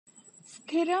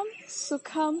Sthiram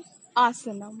Sukham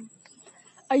Asanam.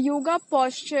 A yoga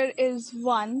posture is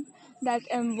one that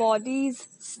embodies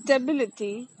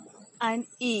stability and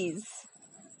ease.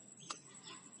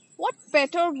 What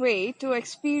better way to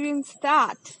experience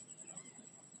that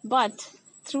but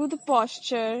through the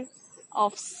posture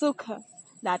of Sukha,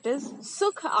 that is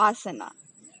Sukhasana.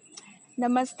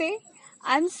 Namaste,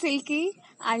 I'm Silky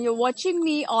and you're watching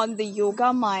me on the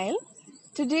Yoga Mile.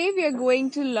 Today we are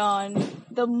going to learn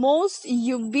the most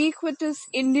ubiquitous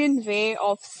Indian way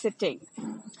of sitting.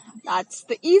 That's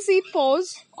the easy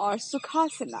pose or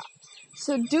Sukhasana.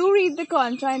 So do read the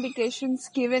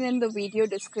contraindications given in the video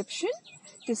description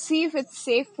to see if it's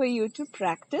safe for you to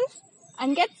practice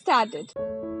and get started.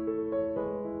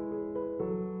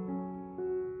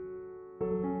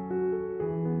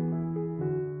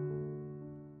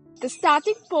 The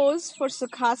starting pose for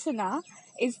Sukhasana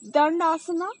is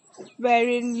Dandasana,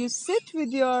 wherein you sit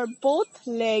with your both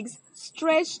legs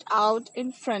stretched out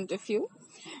in front of you.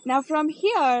 Now from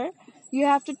here, you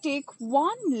have to take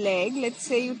one leg, let's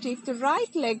say you take the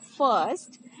right leg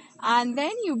first, and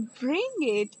then you bring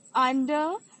it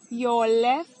under your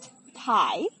left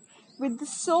thigh with the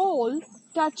sole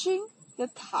touching the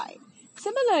thigh.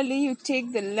 Similarly, you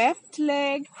take the left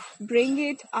leg, bring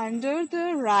it under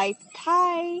the right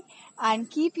thigh and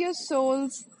keep your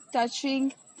soles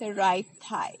touching the right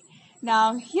thigh.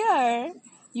 Now here,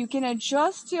 you can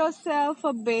adjust yourself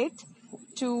a bit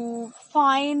to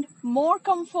find more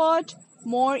comfort,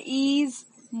 more ease,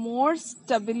 more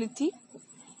stability.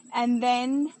 And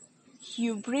then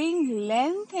you bring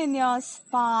length in your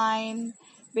spine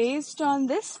based on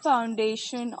this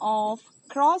foundation of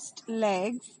crossed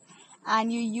legs.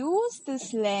 And you use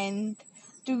this length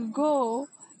to go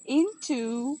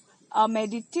into a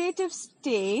meditative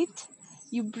state.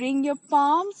 You bring your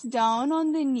palms down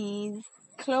on the knees,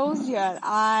 close your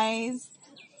eyes,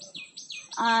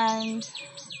 and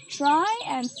try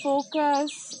and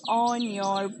focus on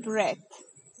your breath.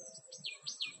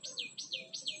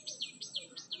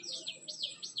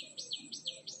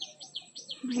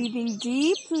 Breathing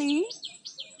deeply.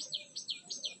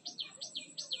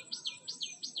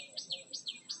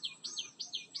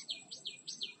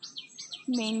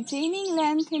 Maintaining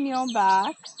length in your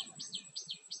back.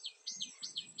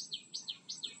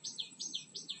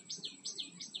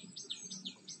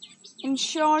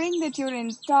 Ensuring that your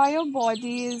entire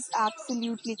body is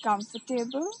absolutely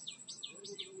comfortable.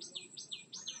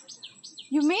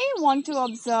 You may want to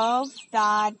observe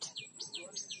that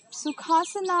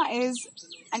Sukhasana is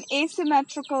an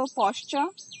asymmetrical posture.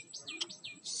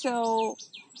 So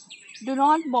do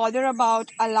not bother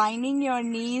about aligning your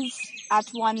knees at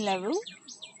one level.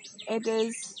 It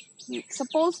is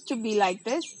supposed to be like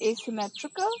this,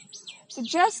 asymmetrical. So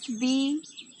just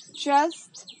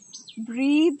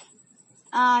breathe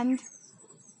and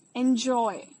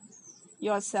enjoy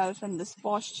yourself in this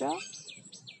posture.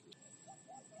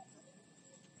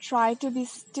 Try to be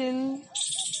still.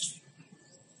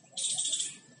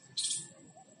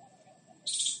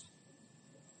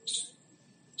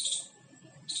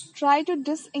 Try to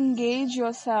disengage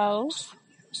yourself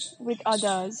with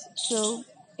others. So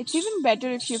it's even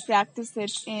better if you practice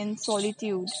it in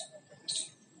solitude.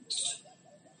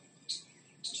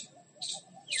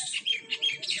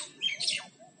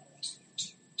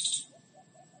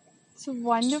 It's a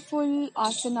wonderful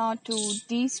asana to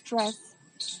de-stress.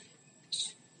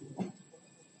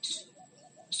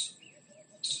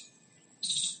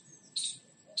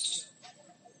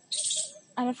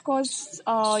 And of course,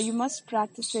 you must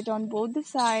practice it on both the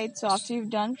sides. So after you've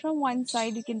done from one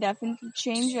side, you can definitely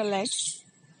change your legs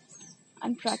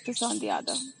and practice on the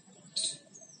other.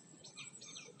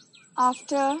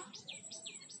 After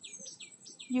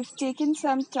you've taken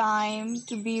some time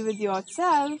to be with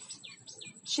yourself,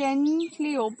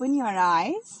 gently open your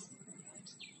eyes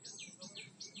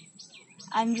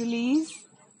and release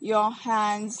your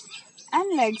hands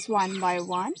and legs one by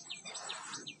one.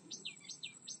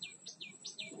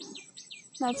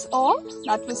 That's all.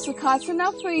 That was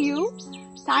Sukhasana for you.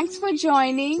 Thanks for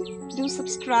joining. Do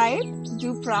subscribe.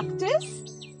 Do practice.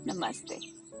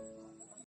 Namaste.